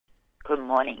Good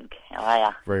morning. How are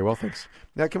you? Very well, thanks.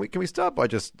 Now, can we start by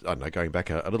just, I don't know, going back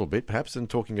a little bit, perhaps, and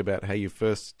talking about how you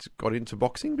first got into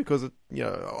boxing? Because,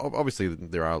 obviously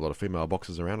there are a lot of female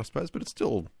boxers around, I suppose, but it's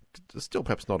still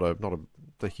perhaps not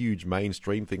the huge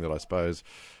mainstream thing that I suppose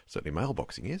certainly male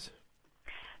boxing is.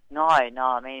 No.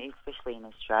 I mean, especially in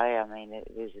Australia. I mean,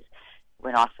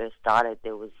 when I first started,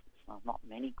 there was not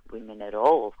many women at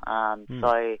all.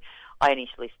 So I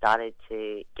initially started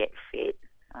to get fit,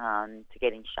 to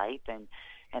get in shape,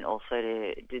 and also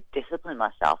to discipline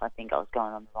myself. I think I was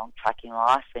going on the wrong track in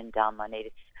life, and I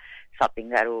needed something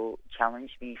that will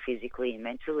challenge me physically and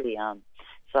mentally.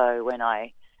 So when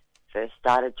I first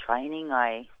started training,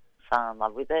 I fell in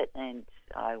love with it, and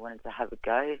I wanted to have a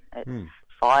go at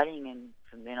fighting, and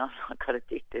from then on I got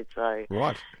addicted. So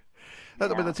right. I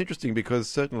mean, that's interesting because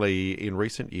certainly in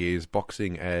recent years,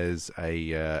 boxing as a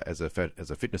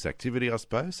fitness activity, I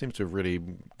suppose, seems to have really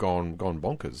gone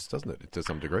bonkers, doesn't it, to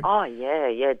some degree? Oh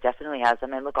yeah, definitely has. I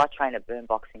mean, look, I train at Burn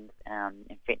boxing and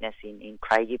fitness in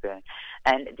Craigieburn,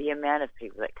 and the amount of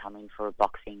people that come in for a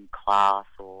boxing class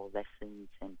or lessons,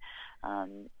 and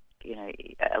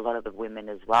a lot of the women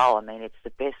as well. I mean, it's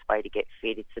the best way to get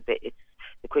fit. It's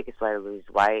the quickest way to lose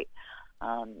weight.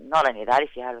 Not only that,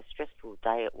 if you have a stressful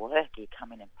day at work, you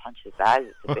come in and punch the bag.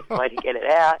 It's the best way to get it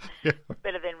out. Yeah. It's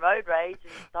better than road rage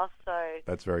and stuff. So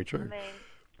that's very true. I mean,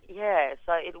 yeah.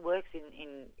 So it works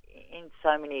in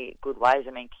so many good ways.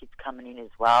 I mean, kids coming in as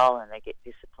well, and they get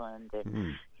disciplined,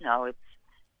 and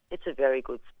it's a very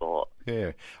good sport.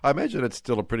 Yeah, I imagine it's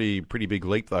still a pretty big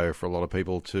leap though for a lot of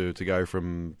people to go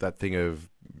from that thing of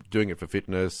doing it for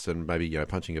fitness and maybe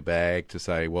punching a bag to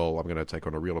say, well, I'm going to take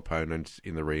on a real opponent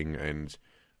in the ring and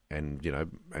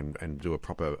do a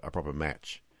proper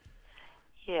match.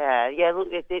 Yeah. Look,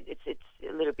 it's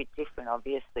a little bit different,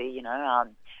 obviously.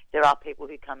 There are people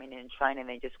who come in and train and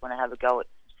they just want to have a go at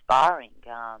sparring,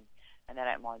 and they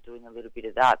don't mind doing a little bit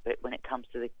of that. But when it comes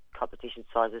to the competition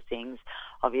side of things,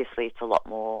 obviously it's a lot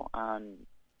more. A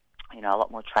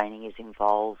lot more training is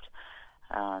involved.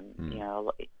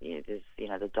 There's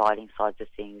the dieting sides of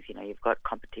things. You've got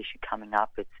competition coming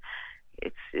up.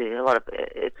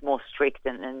 It's more strict,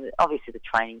 and obviously the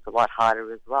training's a lot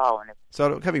harder as well. And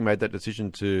so, having made that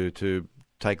decision to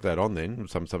take that on, then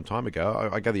some time ago,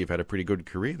 I gather you've had a pretty good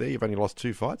career there. You've only lost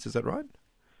 2 fights, is that right?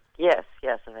 Yes.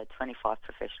 I've had 25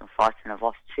 professional fights, and I've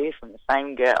lost 2 from the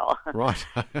same girl. Right.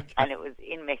 And it was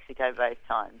in Mexico both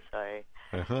times. So.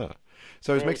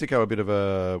 So is Mexico a bit of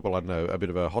a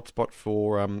hotspot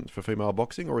for female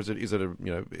boxing, or is it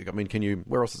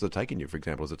where else has it taken you? For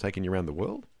example, has it taken you around the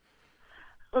world?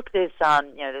 Look, there's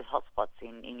hotspots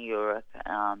in Europe,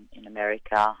 in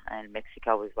America, and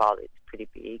Mexico as well. It's pretty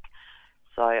big.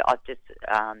 So I just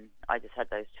had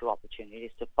those 2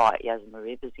 opportunities to fight Yasmin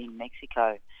Ribas in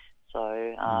Mexico.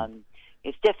 So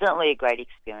it's definitely a great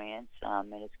experience,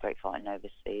 and it's great fighting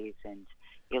overseas, and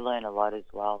you learn a lot as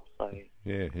well. So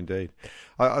yeah, indeed.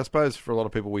 I suppose for a lot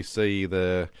of people, we see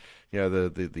the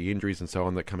injuries and so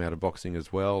on that come out of boxing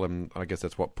as well, and I guess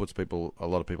that's what puts a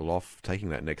lot of people off taking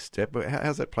that next step. But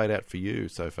how's that played out for you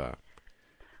so far?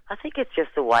 I think it's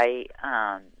just the way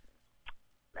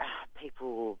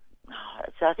people.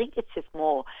 So I think it's just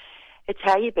more. It's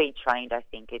how you're being trained. I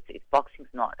think it's boxing's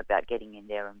not about getting in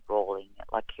there and brawling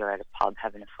like you're at a pub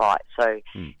having a fight. So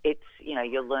it's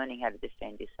you're learning how to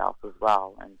defend yourself as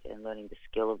well, and learning the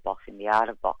skill of boxing, the art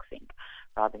of boxing,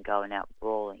 rather than going out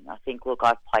brawling. I think, look,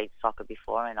 I've played soccer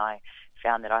before, and I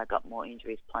found that I got more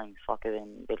injuries playing soccer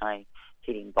than I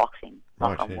did in boxing.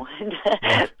 Right, knock on wood.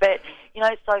 But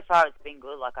so far it's been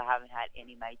good. Like, I haven't had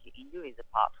any major injuries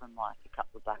apart from like a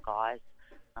couple of black eyes.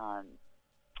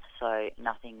 So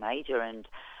nothing major, and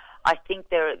I think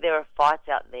there are fights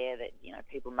out there that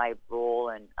people may brawl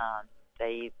and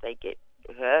they get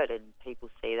hurt, and people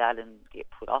see that and get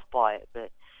put off by it. But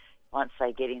once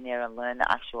they get in there and learn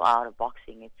the actual art of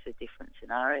boxing, it's a different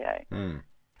scenario.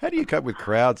 How do you cope with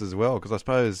crowds as well? Because I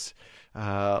suppose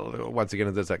once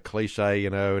again there's that cliche,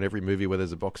 in every movie where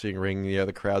there's a boxing ring,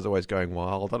 the crowd's always going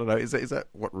wild. I don't know, is that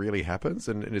what really happens?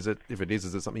 And is it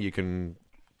something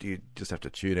do you just have to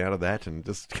tune out of that and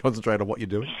just concentrate on what you're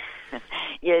doing?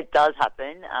 Yeah, it does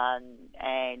happen.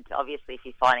 And obviously if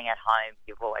you're fighting at home,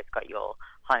 you've always got your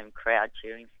home crowd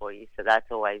cheering for you. So that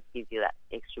always gives you that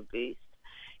extra boost.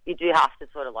 You do have to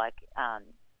sort of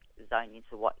zone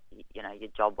into what, your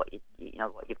job, what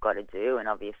you've got to do, and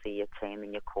obviously your team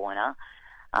in your corner.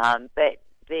 But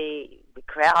the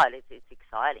crowd, it's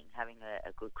exciting having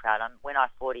a good crowd. When I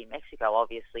fought in Mexico,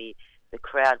 obviously the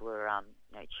crowd were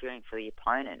cheering for the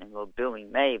opponent and were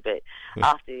booing me. But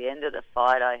after the end of the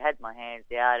fight, I had my hands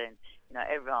out, and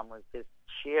everyone was just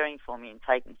cheering for me and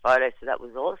taking photos, so that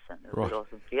was awesome. It was Right. an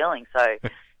awesome feeling. So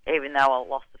even though I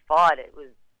lost the fight, it was,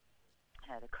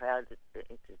 the crowd,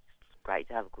 it's great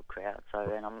to have a good crowd. So,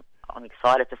 and I'm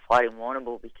excited to fight in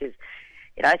Warrnambool because,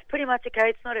 it's pretty much okay.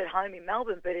 It's not at home in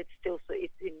Melbourne, but it's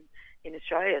in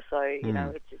Australia. So,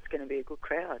 it's going to be a good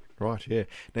crowd. Right, yeah.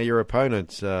 Now, your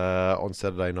opponent on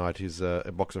Saturday night is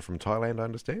a boxer from Thailand, I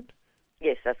understand?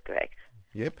 Yes, that's correct.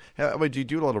 Yep. Do you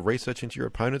do a lot of research into your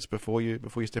opponents before you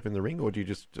step in the ring, or do you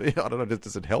just, I don't know,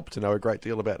 does it help to know a great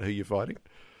deal about who you're fighting?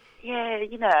 Yeah,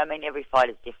 every fight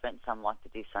is different. Some like to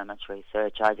do so much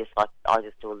research. I just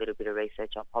do a little bit of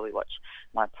research. I'll probably watch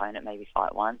my opponent maybe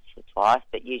fight once or twice,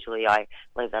 but usually I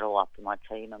leave that all up to my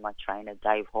team and my trainer,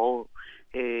 Dave Hall,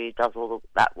 who does all of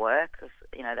that work,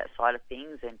 that side of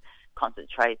things, and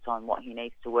concentrates on what he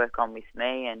needs to work on with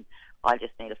me, and I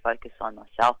just need to focus on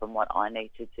myself and what I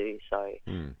need to do. So,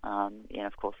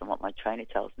 of course, on what my trainer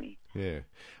tells me. Yeah.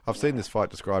 I've seen this fight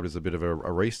described as a bit of a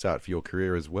restart for your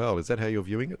career as well. Is that how you're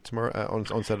viewing it tomorrow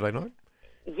on Saturday night?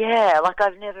 Yeah,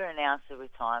 I've never announced a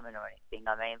retirement or anything.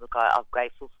 I'm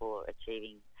grateful for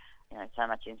achieving, so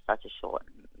much in such a short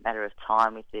matter of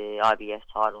time with the IBF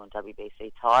title and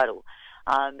WBC title.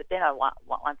 But then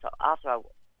after I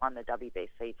won the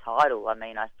WBC title,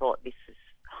 I thought this is,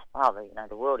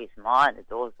 the world is mine. The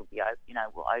doors will be open,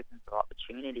 will open for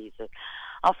opportunities. But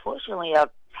unfortunately, I've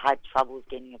had troubles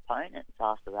getting opponents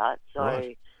after that. So,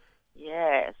 Right.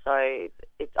 yeah, so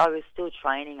I was still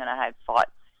training, and I had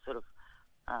fights sort of,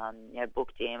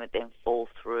 booked in, but then fall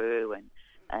through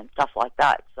and stuff like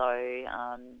that. So,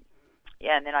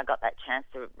 and then I got that chance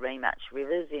to rematch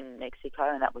Rivers in Mexico,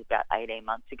 and that was about 18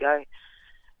 months ago.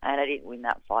 And I didn't win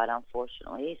that fight,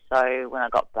 unfortunately. So when I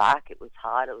got back, it was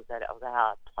hard. It was at a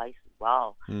hard place as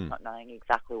well, not knowing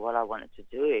exactly what I wanted to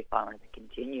do, if I wanted to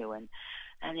continue. And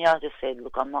I just said,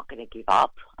 look, I'm not going to give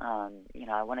up. I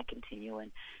want to continue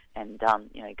and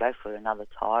go for another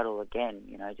title again,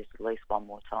 just at least one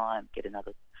more time, get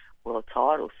another world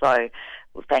title. So,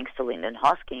 thanks to Lyndon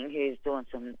Hosking, who's doing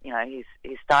some,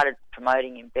 he's started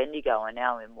promoting in Bendigo and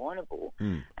now in Warrnambool,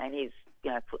 and he's,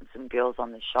 putting some girls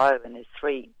on the show, and there's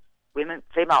 3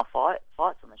 female fights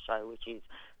on the show, which is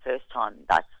first time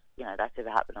that's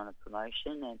ever happened on a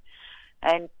promotion,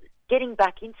 and getting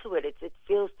back into it, it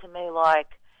feels to me like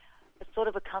it's sort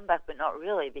of a comeback, but not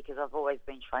really, because I've always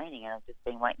been training and I've just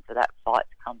been waiting for that fight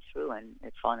to come through, and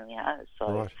it finally has.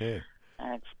 So, right, yeah.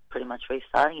 And it's pretty much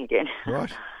restarting again.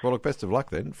 Right. Well, look, best of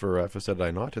luck then for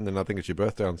Saturday night, and then I think it's your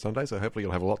birthday on Sunday, so hopefully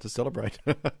you'll have a lot to celebrate.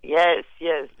 Yes,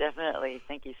 definitely.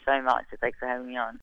 Thank you so much. Thanks for having me on.